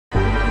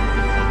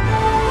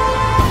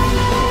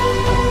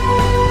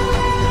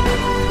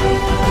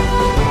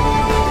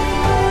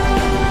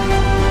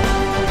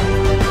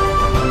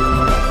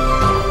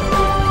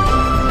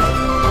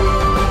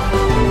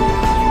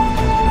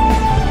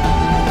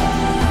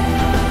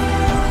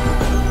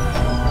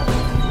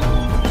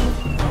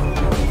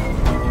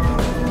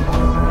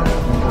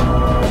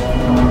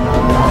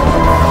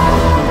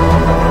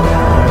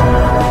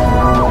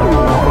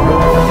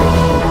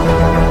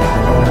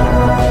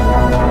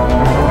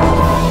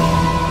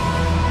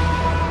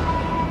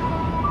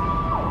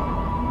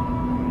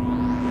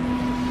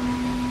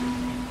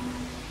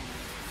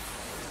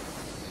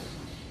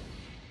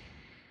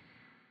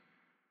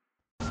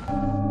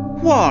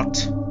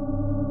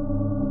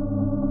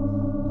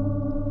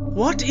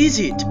What is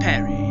it,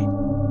 Perry?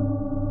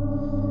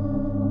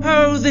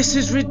 Oh, this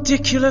is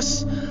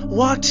ridiculous.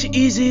 What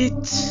is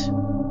it?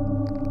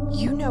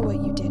 You know what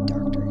you did,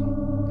 Doctor.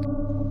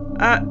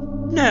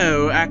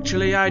 No,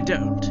 actually I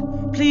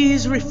don't.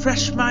 Please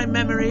refresh my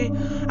memory.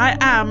 I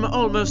am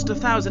almost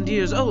 1,000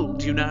 years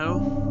old, you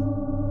know.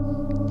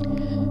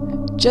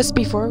 Just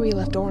before we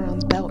left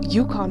Oron's belt,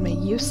 you called me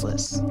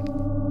useless.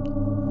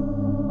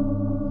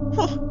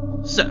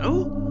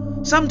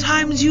 So?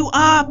 Sometimes you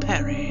are,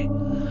 Perry.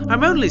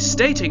 I'm only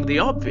stating the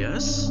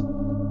obvious.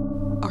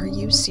 Are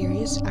you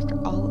serious? After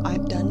all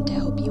I've done to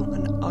help you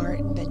on our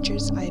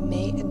adventures, I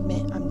may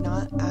admit I'm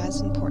not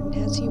as important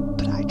as you,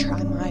 but I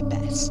try my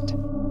best.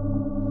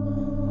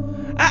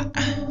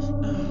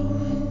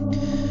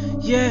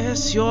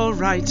 Yes, you're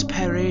right,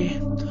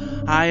 Perry.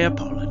 I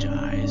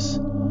apologize.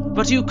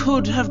 But you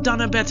could have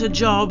done a better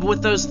job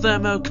with those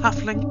thermo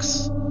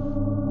cufflinks.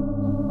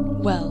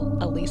 Well,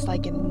 at least I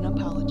get an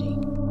apology.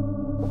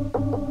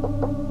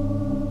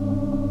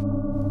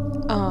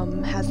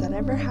 Has that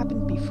ever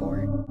happened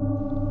before?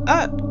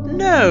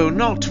 No,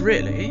 not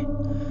really.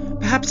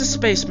 Perhaps a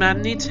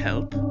spaceman needs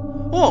help.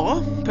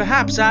 Or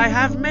perhaps I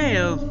have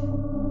mail.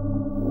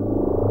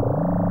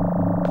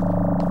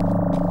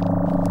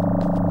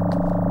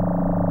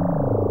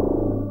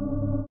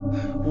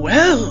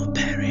 Well,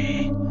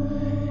 Perry,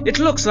 it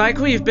looks like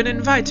we've been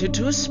invited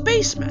to a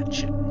space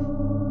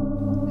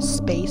mansion.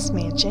 Space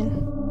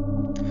mansion?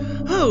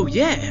 Oh,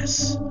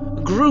 yes.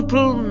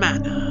 Grupal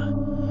Manor.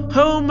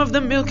 Home of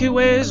the Milky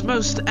Way's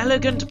most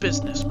elegant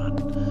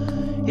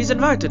businessman. He's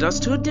invited us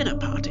to a dinner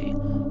party.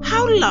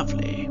 How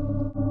lovely.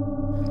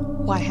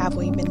 Why have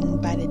we been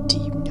invited? Do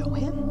you know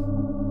him?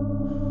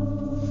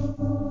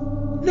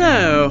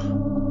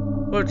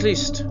 No. Or at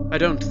least, I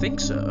don't think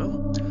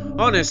so.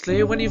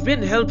 Honestly, when you've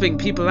been helping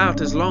people out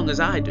as long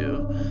as I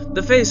do,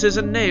 the faces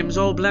and names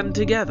all blend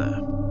together.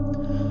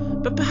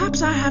 But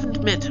perhaps I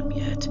haven't met him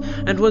yet,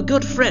 and we're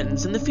good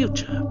friends in the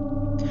future.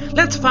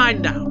 Let's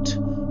find out.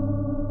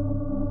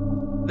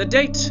 The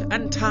date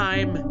and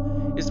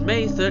time is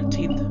May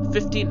 13th,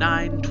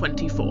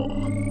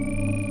 5924.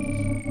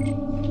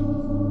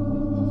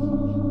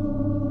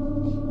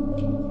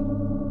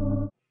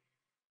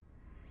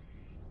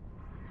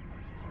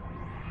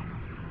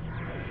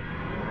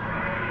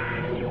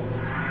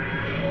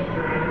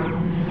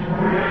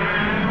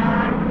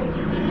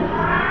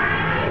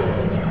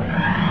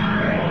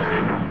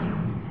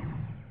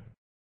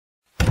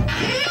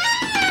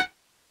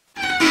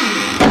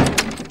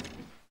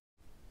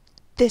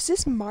 This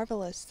is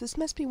marvelous. This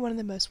must be one of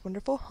the most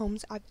wonderful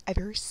homes I've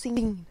ever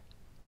seen.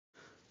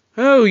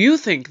 Oh, you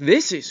think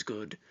this is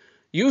good?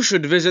 You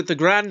should visit the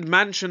Grand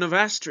Mansion of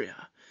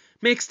Astria.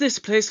 Makes this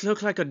place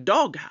look like a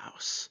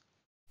doghouse.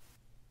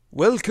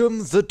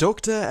 Welcome, the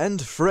Doctor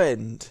and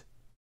friend.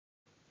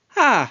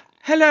 Ah,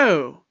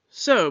 hello.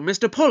 So,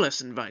 Mr.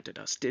 Paulus invited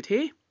us, did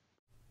he?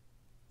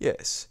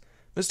 Yes,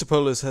 Mr.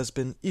 Paulus has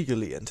been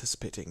eagerly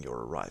anticipating your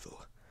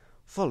arrival.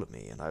 Follow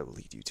me, and I will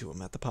lead you to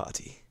him at the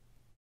party.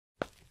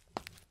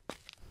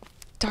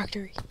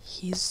 Doctor,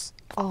 he's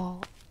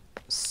all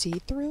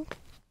see-through?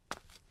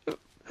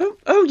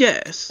 Oh,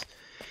 yes.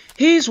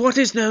 He's what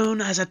is known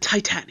as a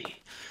Titani,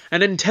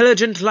 an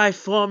intelligent life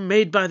form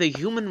made by the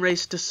human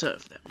race to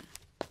serve them.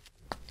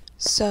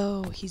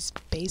 So, he's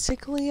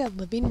basically a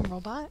living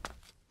robot?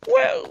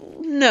 Well,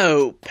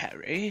 no,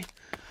 Perry.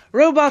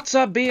 Robots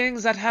are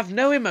beings that have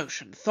no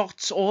emotion,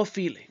 thoughts, or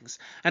feelings,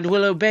 and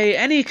will obey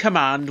any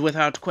command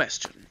without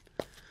question.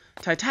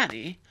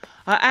 Titani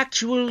are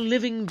actual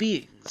living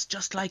beings,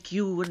 just like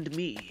you and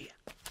me.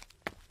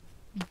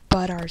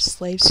 But are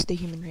slaves to the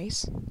human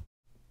race?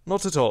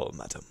 Not at all,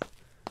 madam.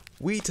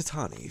 We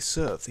Titani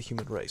serve the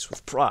human race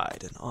with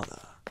pride and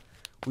honor.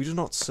 We do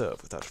not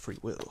serve without free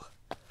will.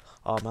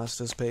 Our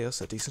masters pay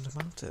us a decent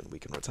amount, and we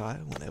can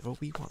retire whenever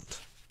we want.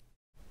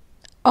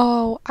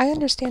 Oh, I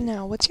understand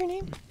now. What's your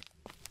name?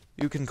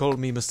 You can call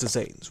me Mr.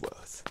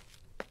 Zainsworth.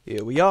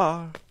 Here we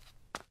are.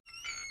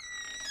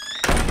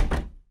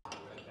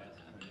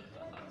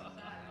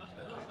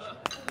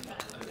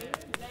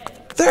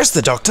 There's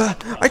the Doctor!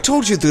 I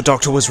told you the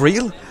Doctor was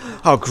real!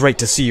 How great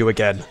to see you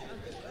again!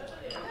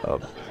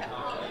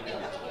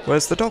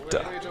 Where's the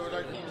Doctor?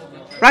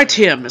 Right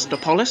here, Mr.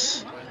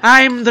 Paulus.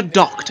 I'm the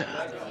Doctor.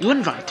 You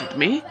invited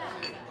me.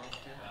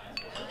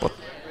 What?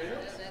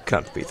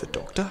 Can't be the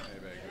Doctor?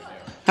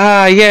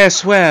 Ah,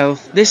 yes, well,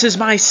 this is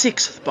my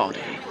 6th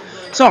body.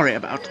 Sorry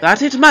about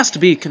that, it must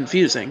be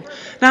confusing.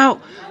 Now,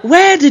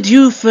 where did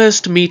you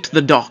first meet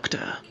the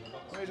Doctor?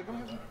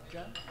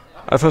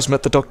 I first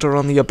met the Doctor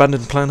on the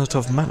abandoned planet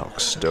of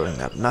Manox during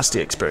that nasty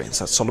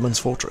experience at Solomon's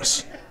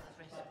Fortress.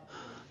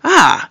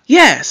 Ah,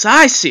 yes,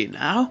 I see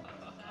now.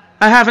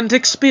 I haven't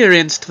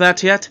experienced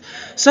that yet,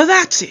 so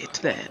that's it,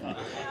 then.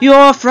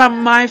 You're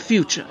from my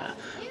future.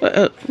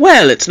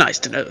 Well, it's nice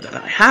to know that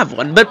I have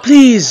one, but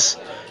please,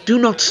 do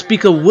not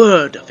speak a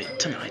word of it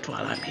tonight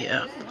while I'm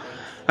here.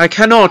 I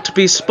cannot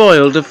be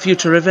spoiled of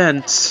future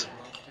events.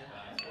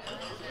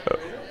 Oh,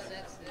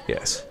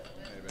 yes.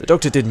 The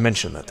Doctor did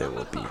mention that there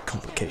will be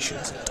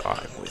complications in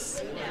time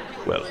with,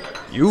 well,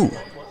 you.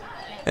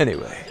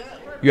 Anyway,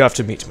 you have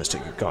to meet Mr.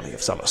 Yugani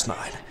of Salos 9.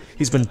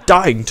 He's been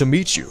dying to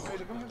meet you.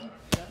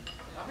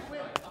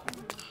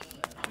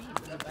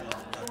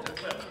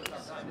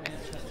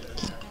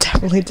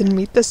 Definitely didn't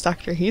meet this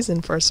doctor. He's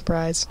in for a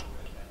surprise.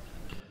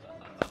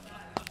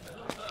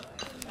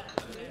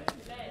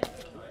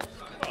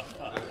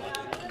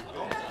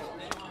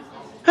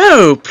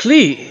 Oh,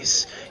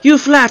 please. You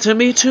flatter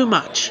me too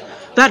much.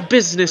 That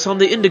business on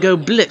the Indigo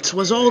Blitz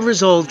was all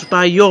resolved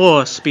by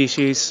your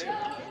species.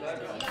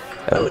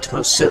 Oh, it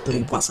most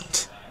certainly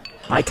wasn't.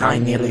 My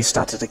kind nearly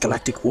started a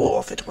galactic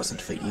war if it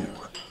wasn't for you.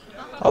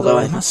 Although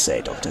I must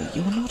say, Doctor,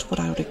 you are not what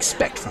I would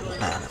expect from a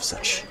man of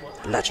such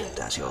legend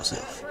as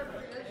yourself.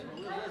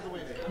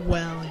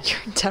 Well,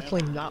 you're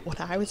definitely not what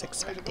I was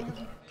expecting.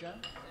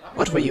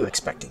 What were you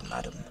expecting,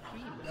 madam?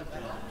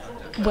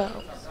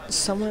 Well,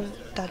 someone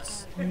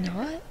that's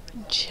not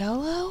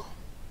Jello?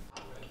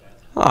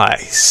 I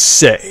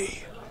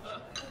say.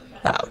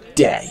 How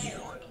dare you?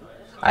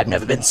 I've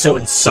never been so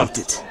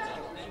insulted.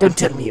 Don't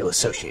tell me you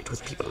associate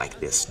with people like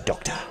this,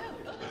 Doctor.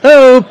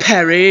 Oh,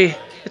 Perry.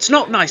 It's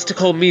not nice to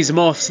call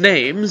mesomorphs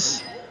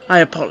names. I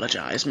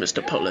apologize,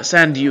 Mr. Polis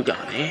and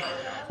Yugani.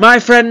 My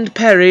friend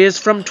Perry is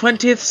from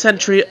 20th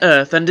century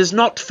Earth and is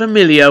not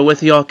familiar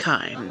with your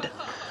kind.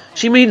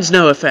 She means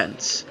no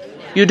offense.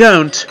 You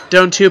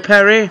don't you,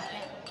 Perry?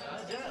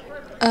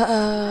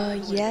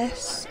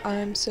 Yes.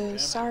 I'm so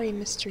sorry,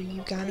 Mr.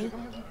 Yugani.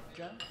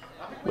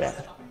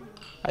 Well,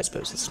 I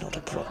suppose it's not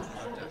a problem.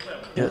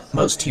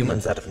 Most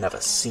humans that have never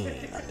seen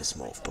a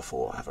mesomorph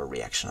before have a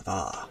reaction of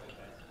awe.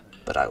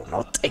 But I will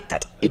not take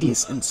that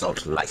hideous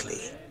insult lightly.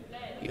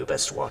 You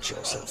best watch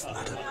yourself,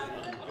 madam.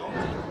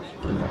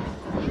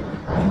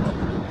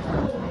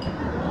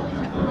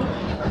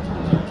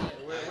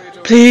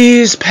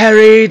 Please,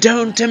 Perry,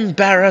 don't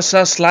embarrass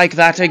us like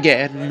that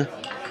again.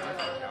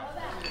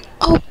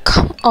 Oh,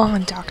 come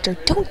on, Doctor.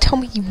 Don't tell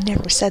me you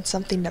never said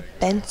something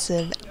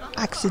offensive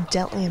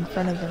accidentally in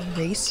front of a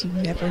race you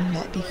never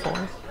met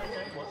before.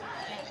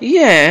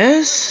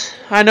 Yes,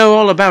 I know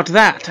all about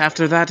that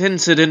after that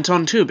incident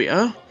on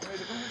Tubio.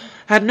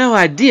 Had no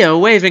idea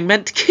waving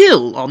meant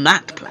kill on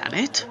that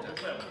planet.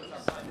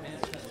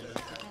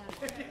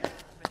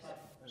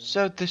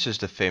 So this is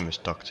the famous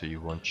doctor you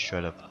once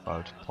shut up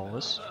about,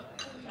 Paulus?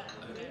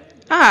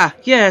 Ah,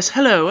 yes,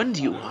 hello, and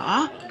you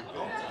are?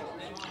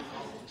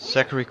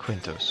 Zachary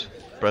Quintos,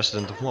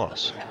 president of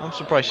MOS. I'm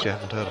surprised you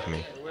haven't heard of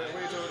me.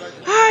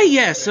 Ah,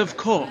 yes, of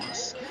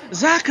course.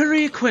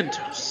 Zachary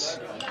Quintos.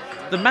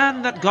 The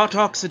man that got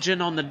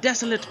oxygen on the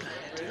desolate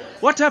planet.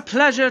 What a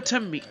pleasure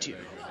to meet you.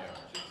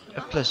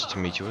 A pleasure to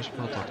meet you as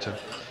well, Doctor.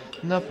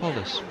 Now,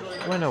 Paulus,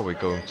 when are we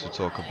going to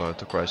talk about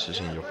the crisis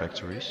in your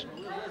factories?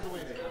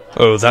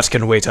 Oh, that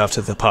can wait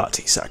after the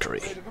party,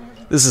 Zachary.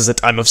 This is a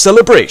time of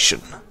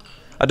celebration.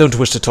 I don't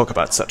wish to talk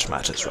about such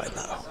matters right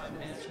now.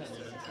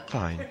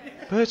 Fine.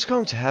 But it's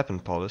going to happen,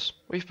 Paulus.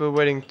 We've been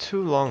waiting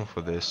too long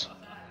for this.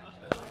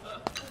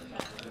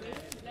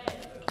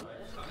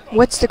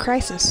 What's the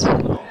crisis?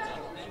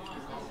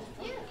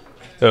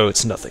 Oh,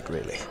 it's nothing,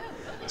 really.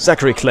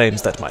 Zachary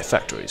claims that my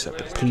factories have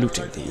been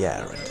polluting the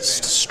air and is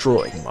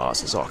destroying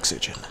Mars's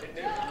oxygen.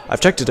 I've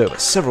checked it over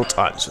several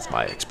times with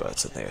my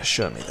experts, and they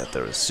assure me that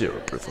there is zero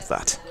proof of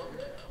that.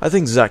 I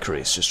think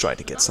Zachary is just trying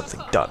to get something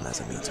done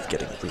as a means of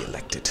getting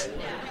re-elected.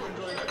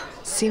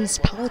 Seems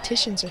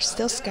politicians are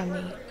still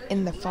scummy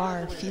in the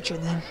far future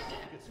then.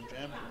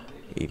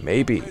 He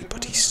may be,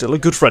 but he's still a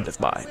good friend of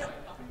mine.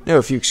 Now,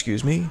 if you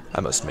excuse me,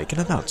 I must make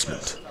an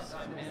announcement.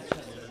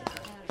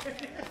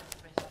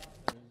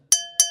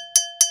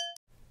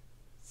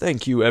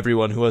 Thank you,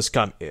 everyone who has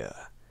come here.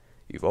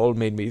 You've all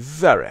made me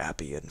very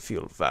happy and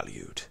feel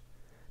valued.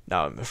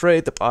 Now I'm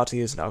afraid the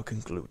party is now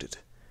concluded.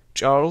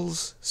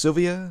 Charles,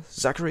 Sylvia,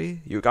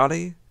 Zachary,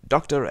 Yugani,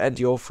 Doctor, and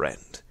your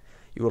friend.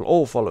 You will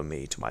all follow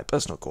me to my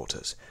personal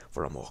quarters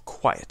for a more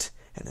quiet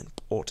and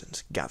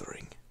important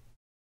gathering.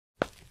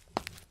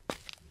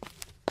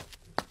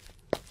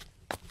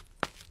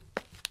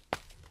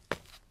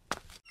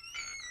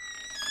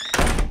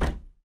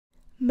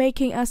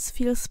 Making us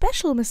feel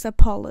special, Mr.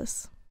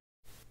 Paulus.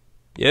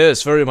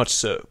 Yes, very much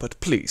so, but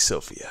please,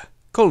 Sophia,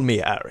 call me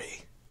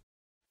Harry.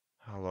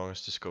 How long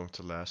is this going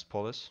to last,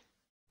 Paulus?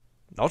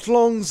 Not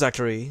long,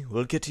 Zachary.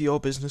 We'll get to your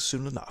business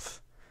soon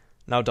enough.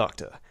 Now,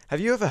 Doctor, have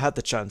you ever had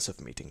the chance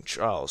of meeting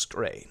Charles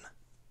Crane?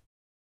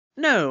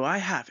 No, I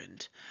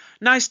haven't.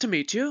 Nice to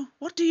meet you.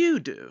 What do you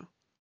do?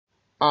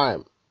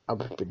 I'm a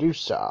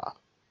producer.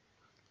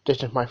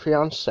 This is my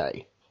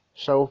fiancée,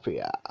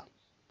 Sophia.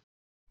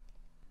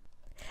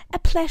 A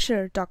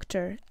pleasure,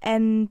 Doctor.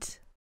 And...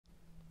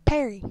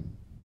 Perry.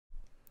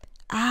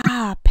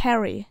 Ah,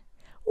 Perry.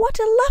 What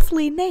a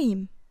lovely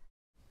name.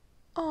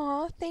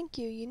 Aw, thank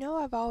you. You know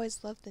I've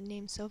always loved the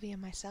name Sylvia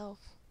myself.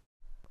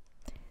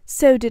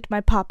 So did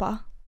my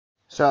papa.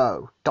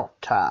 So,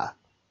 Doctor,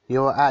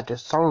 you are at the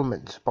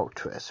Solomon's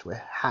fortress with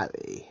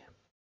Harry.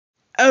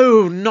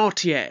 Oh,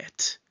 not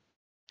yet.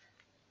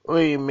 What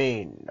do you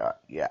mean, not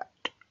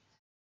yet?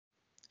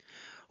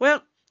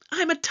 Well,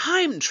 I'm a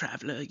time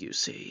traveler, you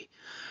see.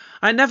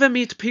 I never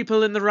meet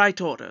people in the right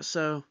order,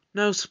 so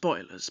No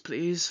spoilers,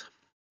 please.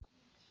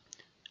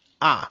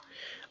 Ah,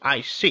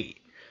 I see.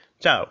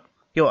 So,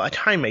 you're a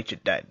time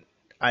agent then.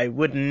 I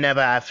would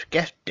never have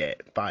guessed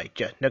it by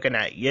just looking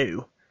at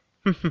you.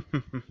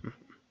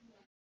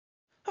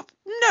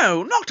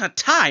 No, not a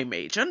time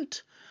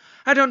agent.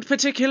 I don't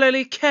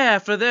particularly care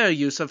for their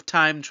use of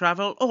time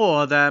travel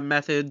or their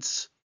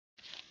methods.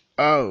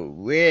 Oh,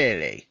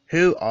 really?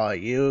 Who are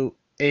you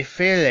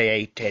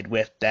affiliated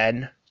with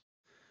then?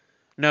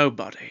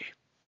 Nobody.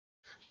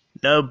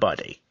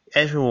 Nobody.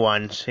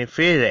 Everyone's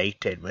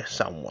affiliated with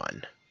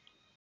someone.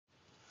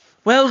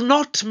 Well,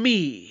 not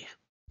me.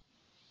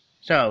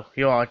 So,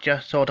 you are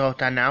just sort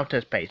of an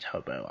outer space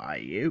hobo, are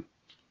you?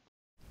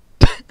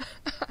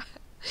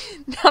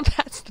 Now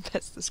that's the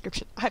best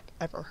description I've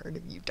ever heard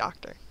of you,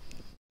 Doctor.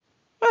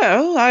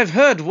 Well, I've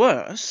heard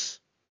worse.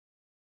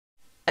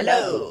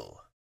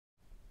 Hello!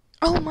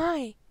 Oh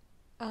my!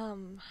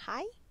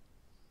 Hi?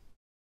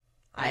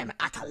 I am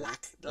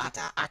Akalak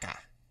Lata Aka.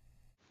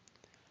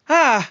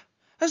 Ah,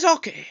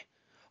 Azoki.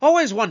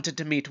 Always wanted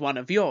to meet one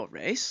of your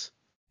race.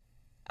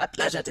 A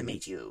pleasure to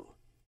meet you.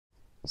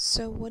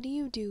 So what do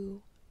you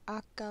do,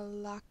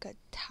 Akalakata?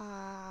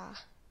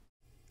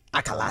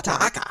 Akalata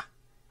Aka.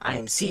 I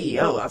am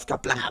CEO of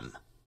Kablam.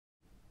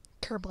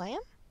 Kerblam?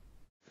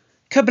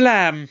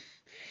 Kablam.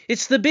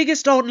 It's the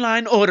biggest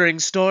online ordering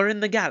store in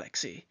the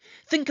galaxy.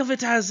 Think of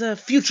it as a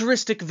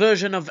futuristic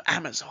version of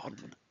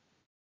Amazon.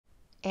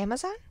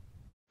 Amazon?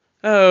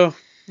 Oh,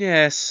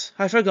 yes,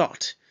 I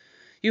forgot.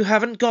 You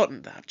haven't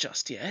gotten that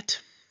just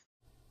yet.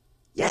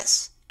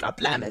 Yes,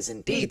 Kablam is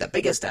indeed the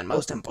biggest and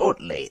most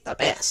importantly, the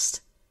best.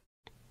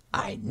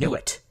 I knew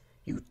it.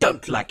 You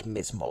don't like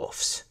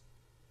mismorphs.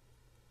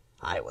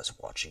 I was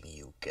watching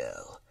you,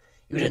 girl.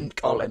 You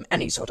didn't call him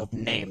any sort of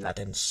name that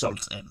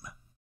insults him.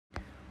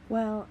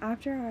 Well,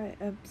 after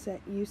I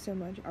upset you so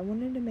much, I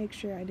wanted to make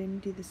sure I didn't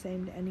do the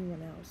same to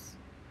anyone else.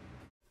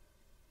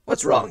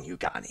 What's wrong,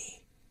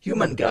 Yugani?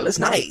 Human girl is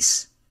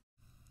nice.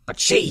 But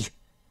she...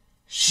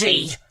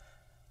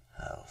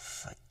 Oh,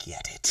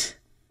 forget it.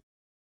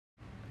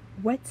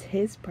 What's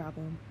his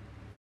problem?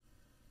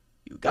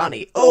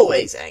 Yugani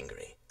always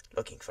angry,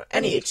 looking for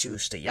any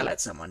excuse to yell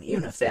at someone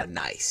even if they're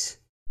nice.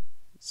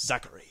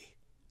 Zachary,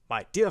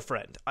 my dear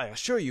friend, I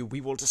assure you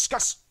we will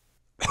discuss...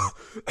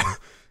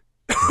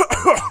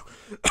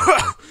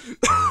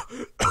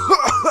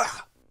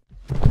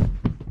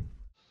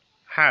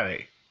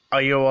 Harry,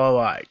 are you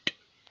alright?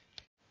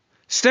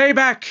 Stay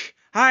back!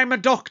 I'm a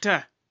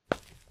doctor!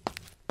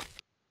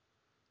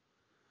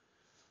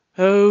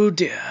 Oh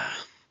dear.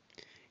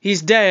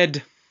 He's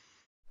dead.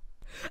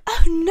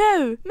 Oh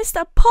no,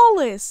 Mr.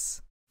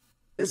 Polis!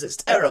 This is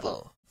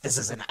terrible. This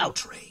is an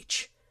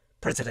outrage.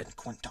 President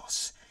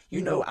Quintos,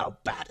 you know how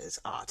bad his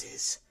art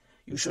is.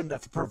 You shouldn't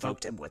have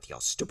provoked him with your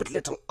stupid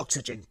little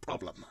oxygen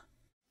problem.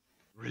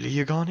 Really,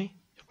 Yagani?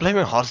 You're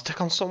blaming a heart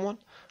attack on someone?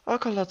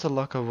 Akalata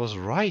Laka was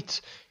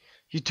right.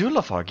 You do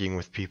love arguing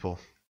with people.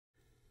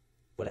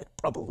 Well, it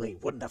probably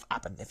wouldn't have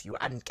happened if you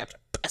hadn't kept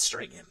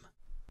pestering him.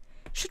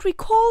 Should we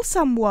call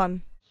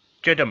someone?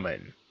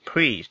 Gentlemen,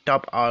 please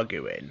stop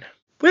arguing.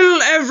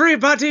 Will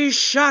everybody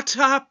shut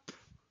up?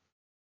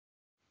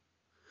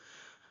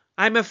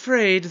 I'm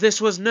afraid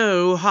this was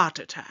no heart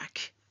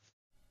attack.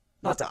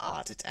 Not a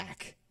heart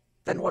attack.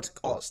 Then what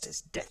caused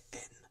his death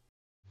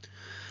then?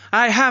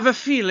 I have a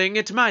feeling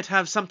it might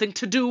have something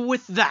to do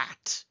with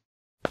that.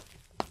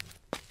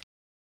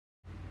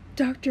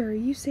 Doctor, are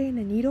you saying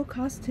a needle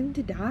caused him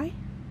to die?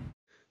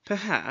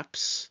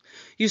 Perhaps.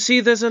 You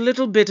see, there's a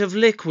little bit of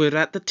liquid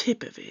at the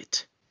tip of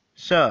it.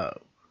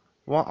 So,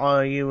 what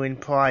are you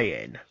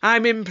implying?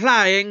 I'm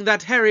implying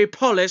that Harry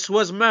Polis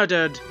was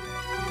murdered.